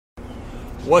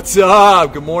What's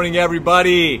up? Good morning,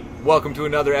 everybody. Welcome to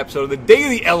another episode of the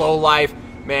Daily LO Life.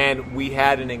 Man, we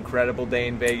had an incredible day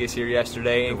in Vegas here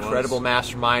yesterday. Incredible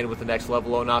mastermind with the next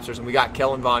level loan officers. And we got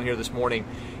Kellen Vaughan here this morning.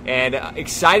 And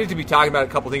excited to be talking about a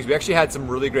couple things. We actually had some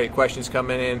really great questions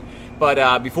coming in.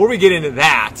 But before we get into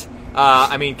that,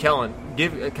 Kellen,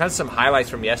 give kind of some highlights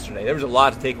from yesterday. There was a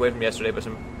lot to take away from yesterday, but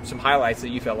some highlights that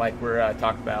you felt like were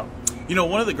talked about. You know,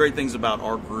 one of the great things about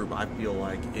our group, I feel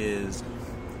like, is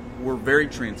we're very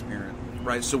transparent,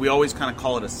 right? So we always kind of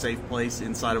call it a safe place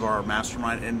inside of our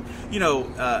mastermind. And, you know,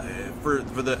 for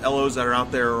the LOs that are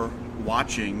out there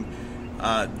watching,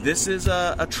 this is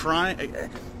a trying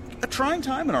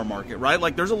time in our market, right?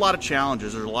 Like, there's a lot of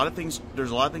challenges. There's a lot of things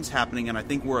happening, and I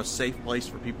think we're a safe place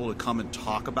for people to come and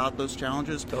talk about those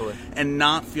challenges. Totally. And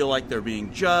not feel like they're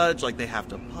being judged, like they have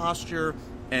to posture.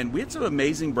 And we had some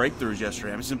amazing breakthroughs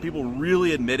yesterday. I mean, some people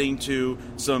really admitting to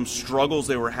some struggles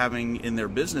they were having in their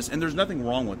business. And there's nothing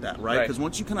wrong with that, right? Because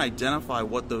once you can identify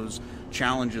what those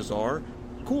challenges are,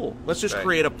 cool. Let's just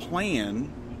create a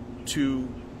plan to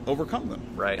overcome them.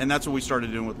 Right. And that's what we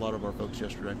started doing with a lot of our folks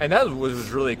yesterday. And that was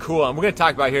really cool. And we're going to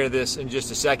talk about this in just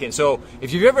a second. So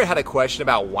if you've ever had a question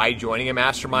about why joining a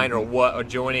mastermind or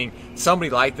joining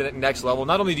somebody like the next level,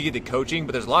 not only do you get the coaching,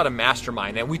 but there's a lot of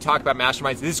mastermind. And we talk about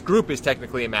masterminds. This group is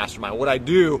technically a mastermind. What I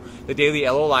do, the Daily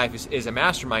LO Life, is a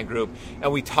mastermind group.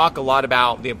 And we talk a lot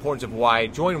about the importance of why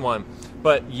join one.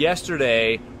 But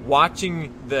yesterday,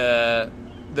 watching the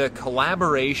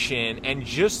collaboration and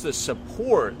just the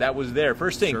support that was there.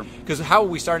 First thing, because how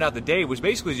we started out the day was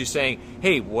basically just saying,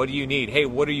 hey, what do you need? Hey,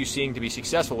 what are you seeing to be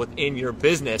successful within your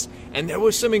business? And there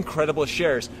was some incredible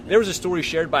shares. There was a story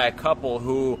shared by a couple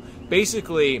who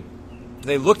basically,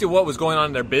 they looked at what was going on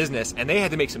in their business, and they had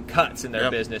to make some cuts in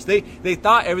their business. They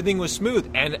thought everything was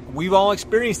smooth, and we've all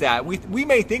experienced that. We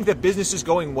may think that business is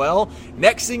going well.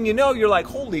 Next thing you know, you're like,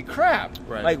 holy crap.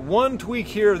 Right. Like one tweak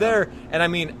here or there. And I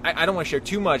mean, I don't want to share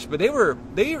too much, but they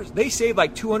saved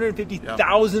like $250,000.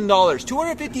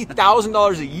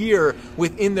 $250,000 a year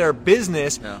within their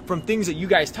business from things that you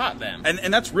guys taught them.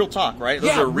 And that's real talk, right?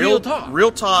 Those are real talk.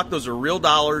 Real talk. Those are real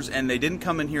dollars, and they didn't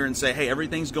come in here and say, hey,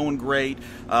 everything's going great.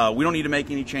 We don't need to make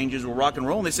any changes. We'll rock and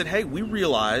roll. And they said, hey, we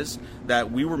realized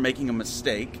that we were making a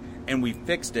mistake, and we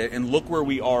fixed it, and look where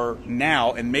we are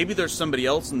now. And maybe there's somebody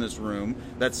else in this room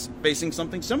that's facing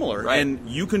something similar, and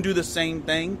you can do the same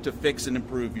thing to fix and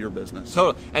improve your business.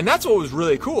 Totally. And that's what was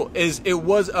really cool, is it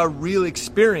was a real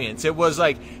experience. It was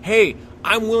like, hey,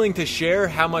 I'm willing to share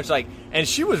how much, like, and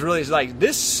she was really like,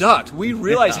 this sucked. We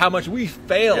realized how much we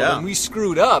failed and we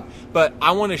screwed up, but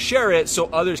I want to share it so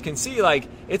others can see, like,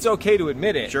 it's okay to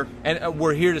admit it. Sure. And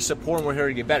we're here to support, and we're here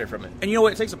to get better from it. And you know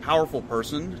what? It takes a powerful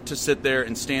person to sit there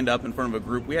and stand up in front of a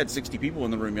group. We had 60 people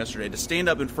in the room yesterday. To stand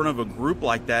up in front of a group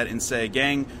like that and say,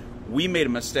 gang, we made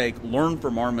a mistake, learn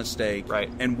from our mistake,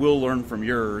 and we'll learn from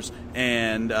yours.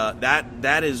 And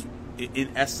that is,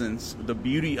 in essence, the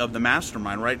beauty of the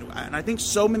mastermind, right? And I think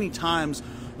so many times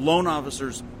loan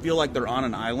officers feel like they're on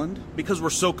an island because we're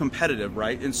so competitive,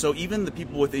 right? And so even the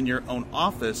people within your own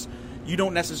office, you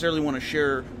don't necessarily want to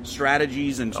share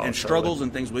strategies and struggles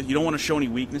and things with. You don't want to show any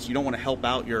weakness. You don't want to help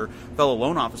out your fellow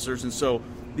loan officers. And so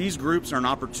these groups are an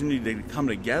opportunity to come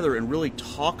together and really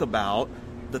talk about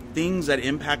the things that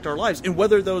impact our lives. And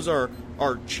whether those are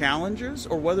challenges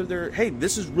or whether they're, hey,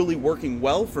 this is really working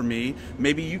well for me,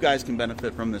 maybe you guys can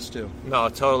benefit from this too. No,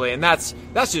 totally. And that's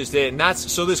just it. And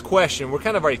so this question, we're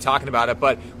kind of already talking about it,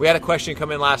 but we had a question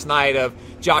come in last night of,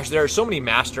 Josh, there are so many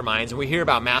masterminds, and we hear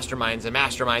about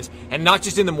masterminds, and not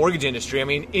just in the mortgage industry. I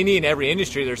mean, any and every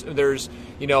industry, there's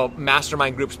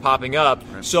mastermind groups popping up.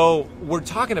 Right. So we're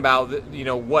talking about,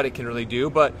 what it can really do,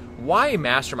 but why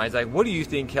masterminds? Like, what do you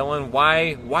think, Kellen?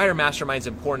 Why are masterminds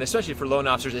important, especially for loan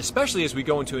officers, especially as we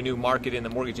go into a new market in the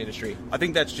mortgage industry? I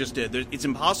think that's just it. It's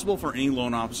impossible for any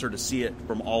loan officer to see it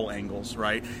from all angles,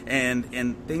 right? And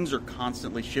things are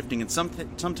constantly shifting, and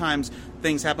sometimes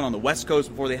things happen on the West Coast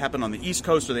before they happen on the East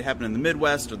Coast, or they happen in the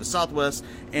Midwest or the Southwest.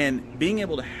 And being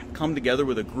able to come together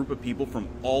with a group of people from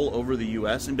all over the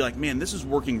U.S. and be like, man, this is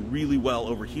working really well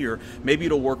over here. Maybe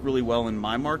it'll work really well in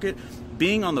my market.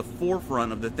 Being on the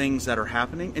forefront of the things that are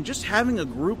happening, and just having a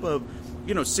group of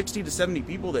 60 to 70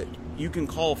 people that you can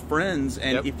call friends,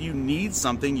 and if you need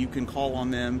something, you can call on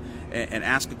them and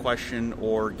ask a question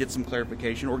or get some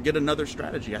clarification or get another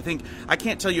strategy. I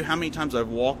can't tell you how many times I've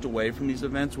walked away from these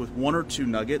events with one or two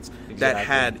nuggets that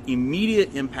had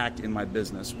immediate impact in my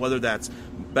business, whether that's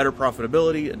better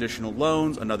profitability, additional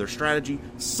loans, another strategy,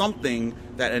 something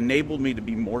that enabled me to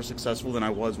be more successful than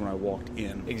I was when I walked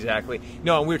in. Exactly.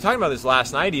 No, and we were talking about this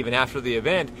last night, even after the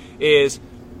event, is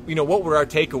what were our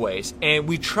takeaways? And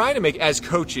we try to make, as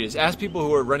coaches, as people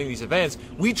who are running these events,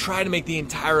 we try to make the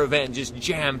entire event just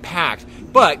jam-packed.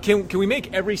 But can we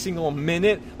make every single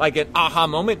minute like an aha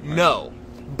moment? No.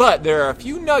 But there are a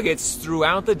few nuggets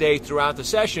throughout the day, throughout the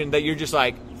session, that you're just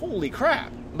like, holy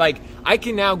crap. Like, I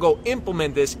can now go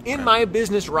implement this in my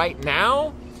business right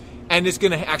now, and it's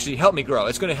going to actually help me grow.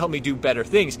 It's going to help me do better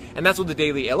things. And that's what the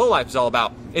daily LO life is all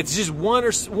about. It's just one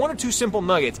or two simple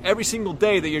nuggets every single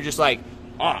day that you're just like,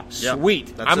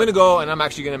 sweet. I'm going to go and I'm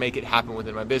actually going to make it happen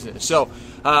within my business. So,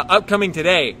 upcoming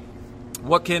today,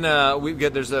 what can we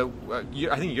get? There's I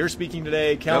think you're speaking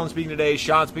today, Kellen's speaking today,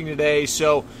 Sean's speaking today.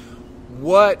 So,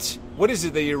 what is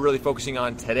it that you're really focusing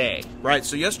on today? Right.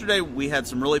 So yesterday we had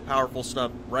some really powerful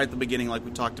stuff right at the beginning, like we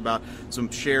talked about,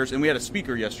 some shares, and we had a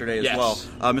speaker yesterday as well.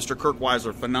 Mr. Kirk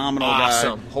Weisler, phenomenal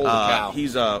guy. Holy cow.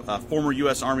 He's a former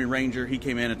U.S. Army Ranger. He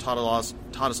came in and taught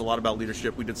us a lot about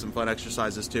leadership. We did some fun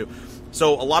exercises too.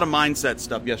 So a lot of mindset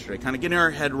stuff yesterday, kind of getting our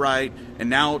head right.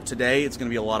 And now today it's going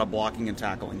to be a lot of blocking and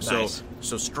tackling. Nice.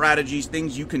 So strategies,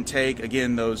 things you can take.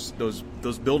 Again, those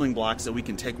building blocks that we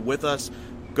can take with us.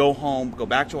 Go home, go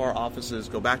back to our offices,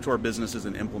 go back to our businesses,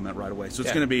 and implement right away. So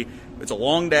it's a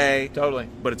long day, totally,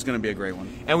 but it's going to be a great one.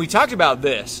 And we talked about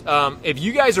this. If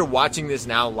you guys are watching this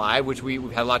now live, which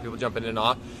we've had a lot of people jumping in and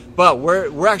off, but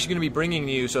we're actually going to be bringing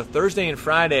you, so Thursday and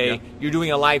Friday, you're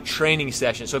doing a live training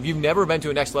session. So if you've never been to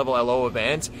a Next Level LO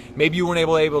event, maybe you weren't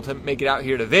able to make it out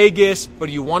here to Vegas, but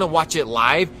you want to watch it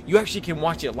live, you actually can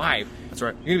watch it live. That's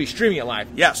right. You're going to be streaming it live.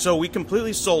 Yeah, so we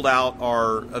completely sold out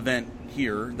our event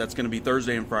here. That's going to be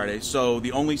Thursday and Friday. So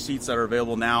the only seats that are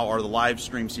available now are the live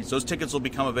stream seats. Those tickets will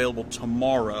become available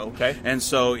tomorrow. Okay. And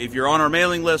so if you're on our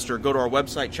mailing list or go to our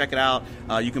website, check it out.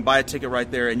 You can buy a ticket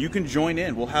right there and you can join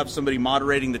in. We'll have somebody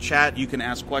moderating the chat. You can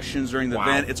ask questions during the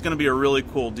event. It's going to be a really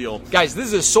cool deal. Guys, this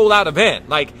is a sold out event.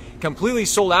 Like, completely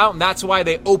sold out, and that's why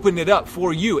they opened it up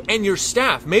for you and your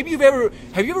staff. Maybe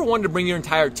have you ever wanted to bring your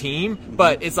entire team,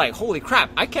 but it's like, holy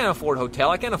crap, I can't afford hotel,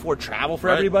 I can't afford travel for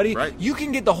everybody. Right. You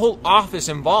can get the whole office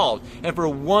involved, and for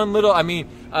one little, do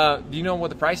you know what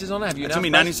the price is on that? Have you? It's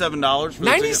going to be $97. For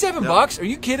 $97? Are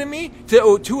you kidding me?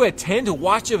 To attend, to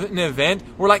watch an event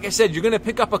where, like I said, you're going to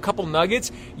pick up a couple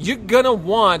nuggets. You're going to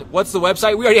want, what's the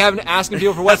website? We already have been asking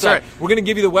people for website. Right. We're going to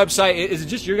give you the website. Is it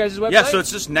just your guys' website? Yeah, so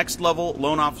it's just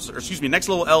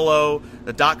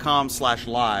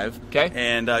nextlevello.com/live. Okay.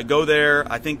 And go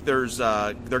there. I think they're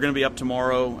going to be up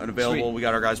tomorrow and available. Sweet. We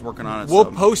got our guys working on it. We'll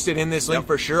post it in this link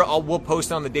for sure. We'll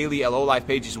post it on the Daily LO Live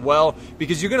page as well,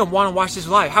 because you're going to want to watch this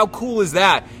live. How cool is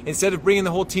that? Instead of bringing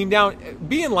the whole team down,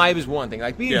 being live is one thing.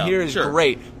 Like, being here is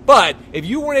great. But if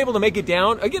you weren't able to make it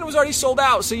down, again, it was already sold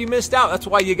out, so you missed out. That's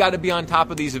why you got to be on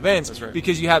top of these events. That's right.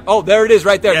 Because you have, there it is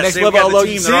right there. Yeah, Next Level LO.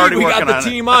 We got the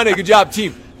team on it. Good job,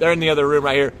 team. They're in the other room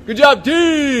right here. Good job,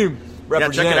 team. Yeah,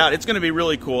 check it out. It's going to be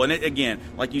really cool. And again,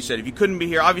 like you said, if you couldn't be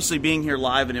here, obviously being here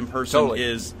live and in person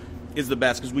is the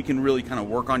best, because we can really kind of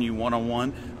work on you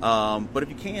one-on-one. But if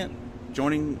you can't,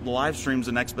 joining the live stream is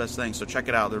the next best thing. So check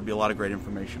it out. There'll be a lot of great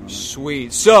information on it.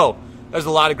 Sweet. So there's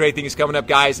a lot of great things coming up,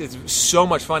 guys. It's so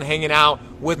much fun hanging out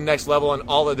with Next Level and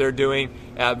all that they're doing.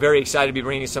 Very excited to be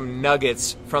bringing some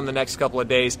nuggets from the next couple of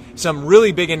days. Some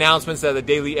really big announcements that the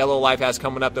Daily LO Life has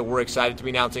coming up that we're excited to be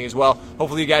announcing as well.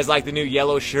 Hopefully you guys like the new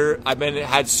yellow shirt. I've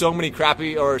had so many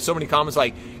comments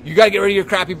like, you got to get rid of your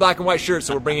crappy black and white shirt,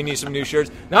 so we're bringing you some new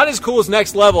shirts. Not as cool as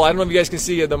Next Level. I don't know if you guys can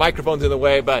see the microphone's in the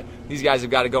way, but these guys have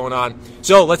got it going on.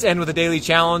 So let's end with a daily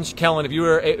challenge. Kellen, if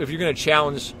you're going to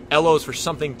challenge LOs for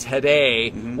something today,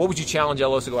 what would you challenge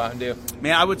LOs to go out and do?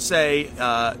 Man, I would say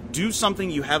do something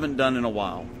you haven't done in a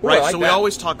while. Ooh, right? Like so that. We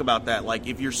always talk about that. Like,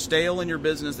 if you're stale in your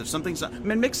business, if something's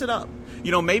mix it up.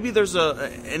 Maybe there's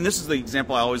and this is the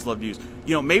example I always love to use.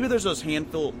 Maybe there's those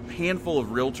handful of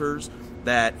realtors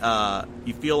that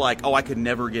you feel like, I could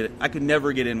never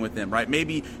get in with them, right?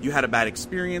 Maybe you had a bad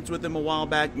experience with them a while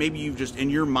back. Maybe you've just, in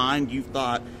your mind, you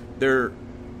thought they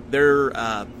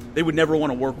would never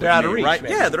want to work with me, out of reach, right?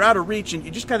 maybe. Yeah, they're out of reach, and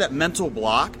you just got that mental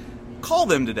block. Call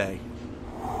them today.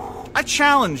 I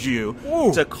challenge you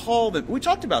to call them. We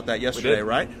talked about that yesterday,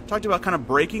 right? Talked about kind of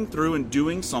breaking through and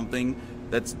doing something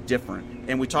that's different.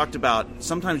 And we talked about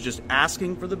sometimes just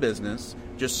asking for the business,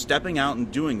 just stepping out and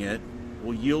doing it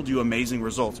will yield you amazing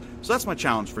results. So that's my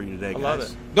challenge for you today, guys. I love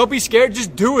it. Don't be scared.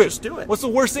 Just do it. Just do it. What's the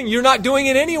worst thing? You're not doing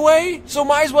it anyway, so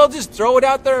might as well just throw it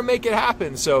out there and make it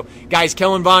happen. So, guys,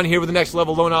 Kellen Vaughan here with the Next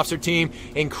Level Loan Officer team.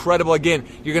 Incredible. Again,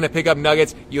 you're going to pick up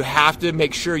nuggets. You have to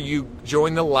make sure you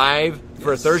join the live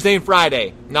for Thursday and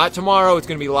Friday. Not tomorrow. It's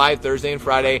going to be live Thursday and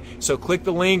Friday. So click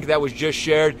the link that was just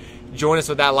shared. join us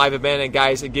with that live event. And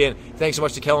guys, again, thanks so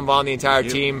much to Kellen, Vaughan, the entire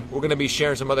team. We're going to be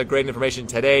sharing some other great information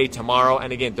today, tomorrow,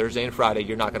 and again, Thursday and Friday.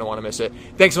 You're not going to want to miss it.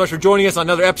 Thanks so much for joining us on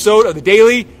another episode of the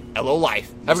Daily LO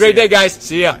Life. Have a great day, guys.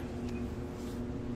 See ya.